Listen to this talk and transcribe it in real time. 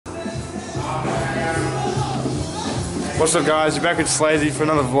What's up guys, you're back with Slazy for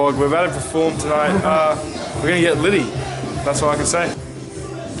another vlog. We're about to perform tonight. We're gonna get litty. That's all I can say.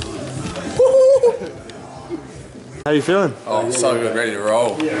 How you feeling? Oh, so good, ready to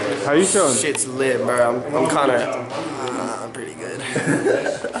roll. How you feeling? Shit's lit, bro. I'm kinda... I'm pretty good. I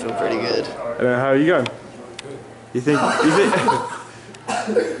feel pretty good. How are you going? You think...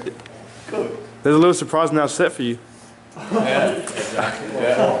 There's a little surprise now set for you. Yeah, exactly.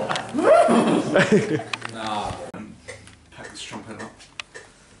 Yeah. Nah. Pack this trumpet up.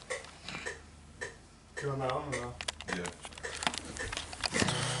 You on that one or not? Yeah.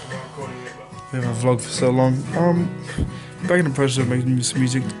 We haven't vlogged for so long. Back in the process of making some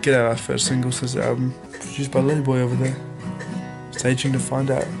music. Get out our first single, Slazy album. Produced by Little Boy over there. Stay tuned to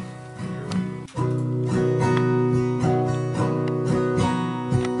find out.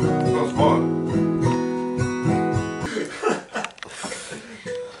 That's what?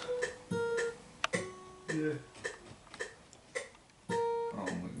 Yeah. Oh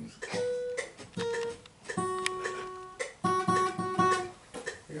my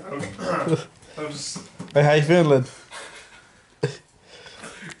goodness. Hey, how you feeling, Lynn?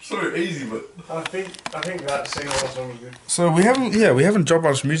 So easy, but I think that single song was good. So we haven't dropped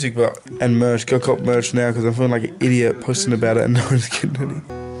much music, and merch. Go cop merch now because I'm feeling like an idiot posting about it and no one's getting any.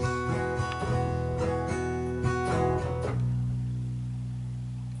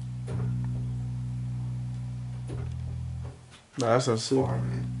 No, that's not sick.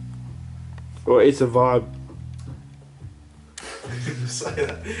 Well, it's a vibe. say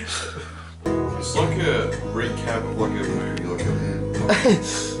that. It's like a recap of like a movie, like a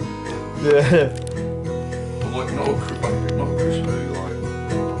Yeah. like not a Christmas movie, like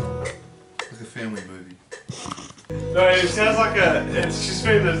a family movie. No, it sounds like it's just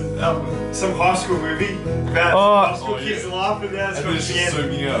been some high school movie about high school kids laughing now. And then it's just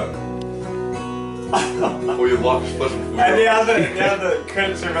zooming out. Or your life is flashing forward. And now the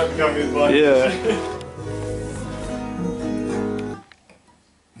credits are about to come in, like. Yeah.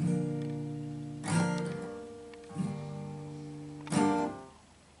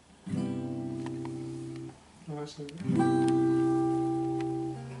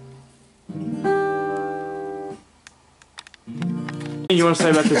 You want to say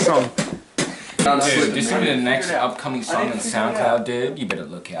about this song? Dude, this is the next upcoming song on SoundCloud, dude. You better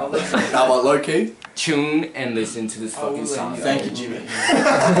look out. Now what, low key? Tune and listen to this fucking song. Thank you, Jimmy.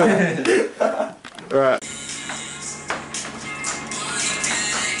 Alright.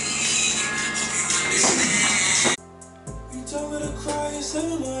 You told me to cry, you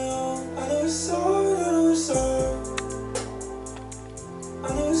said on my own. I know it's hard, I know it's hard. I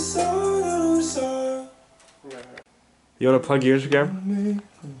know it's hard, I know it's hard. You want to plug your Instagram?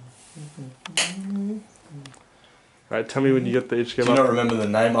 Alright, tell me when you get the Instagram Do you not remember the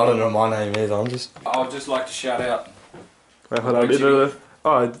name? I don't know my name either. I'd just like to shout out Wait, hold on.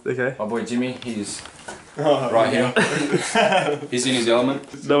 Oh, okay. my boy Jimmy. He's right here. He's in his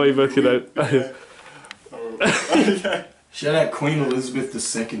element. No way you both can know. Shout out Queen Elizabeth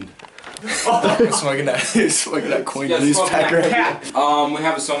II. Smoking that Queen Elizabeth packer. We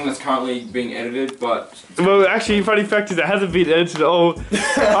have a song that's currently being edited, but Well, actually, funny fact is it hasn't been edited at all.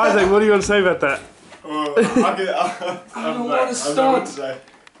 Isaac, what do you want to say about that? I don't know what to start.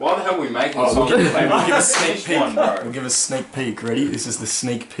 why the hell are we making a Oh, song? we'll give a sneak peek. One, bro. We'll give a sneak peek. Ready? This is the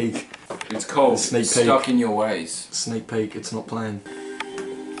sneak peek. It's called Sneak peek. Stuck in Your Ways. Sneak peek. It's not playing.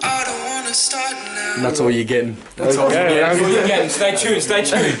 I don't wanna start now. And that's all you're getting. That's all you're That's getting. all you're getting. Stay tuned. Stay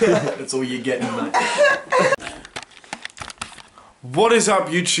tuned. That's all you're getting, mate. What is up,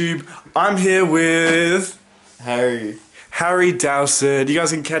 YouTube? I'm here with Harry Dowsett. You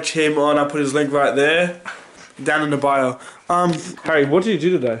guys can catch him on. I'll put his link right there, down in the bio. Harry, what did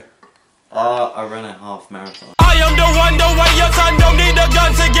you do today? I ran a half marathon. I am the one, the way your son don't need a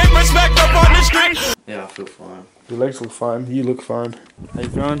gun to get respect up on the street. Yeah, I feel fine. Your legs look fine. You look fine. How you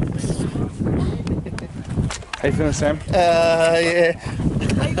feeling? How you feeling, Sam? Yeah.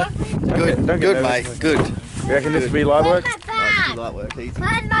 Good, mate. Good. You reckon this will be light work? Light work, easy.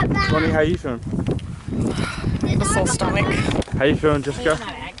 Bonnie, how you feeling? A sore stomach. How you feeling, Jessica?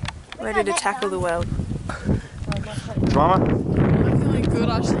 Ready to tackle the world. Drama? I'm feeling good.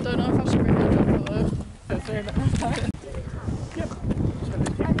 I just don't know if I should bring my job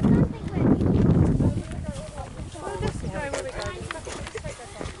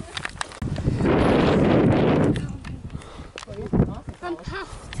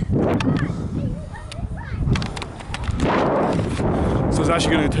So I was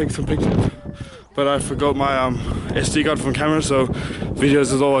actually going to take some pictures, but I forgot my SD card from camera, so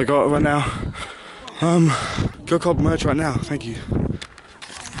videos is all I got right now. Go cop merch right now, thank you.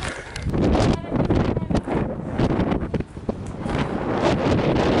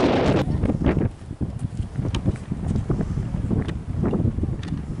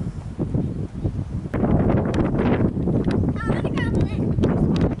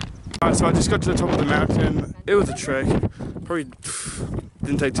 Alright, so I just got to the top of the mountain. It was a trek. Probably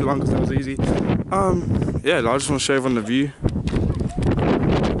didn't take too long because that was easy. Yeah, I just want to show everyone the view.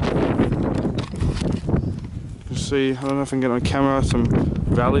 You can see, I don't know if I can get on camera, some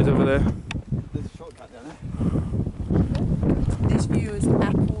valleys over there. There's a shortcut down there. This view is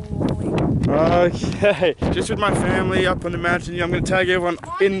appalling. Okay, just with my family up on the mountain. I'm going to tag everyone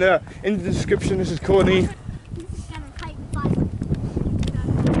in the description. This is Courtney.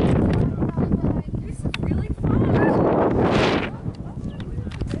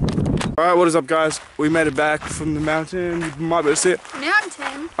 Alright, what is up, guys? We made it back from the mountain. You might be able to see it.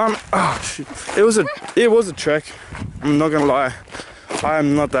 Mountain? Oh shoot. It was a trek. I'm not gonna lie. I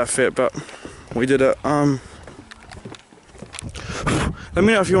am not that fit, but we did it. Let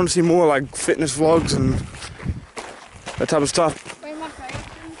me know if you want to see more like fitness vlogs and that type of stuff.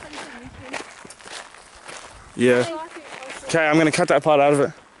 Yeah. Okay, I'm gonna cut that part out of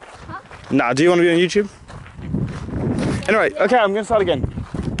it. Huh? Nah, do you want to be on YouTube? Anyway, okay, I'm gonna start again.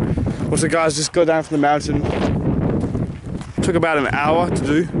 Also, guys, just got down from the mountain. Took about an hour to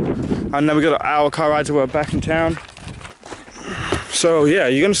do, and then we got an hour car ride to work back in town. So yeah,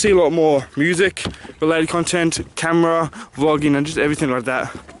 you're gonna see a lot more music related content, camera, vlogging, and just everything like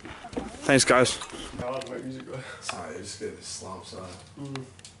that. Thanks, guys. Sorry, I just get this slump, so.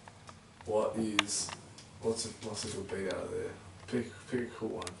 What's a good beat out of there? Pick a cool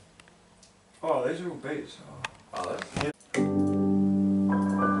one. Oh, these are all beats. Are they? Yeah.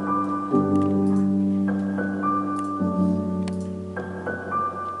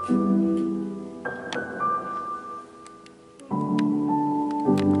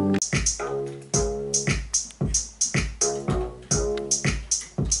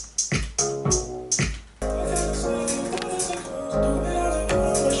 Do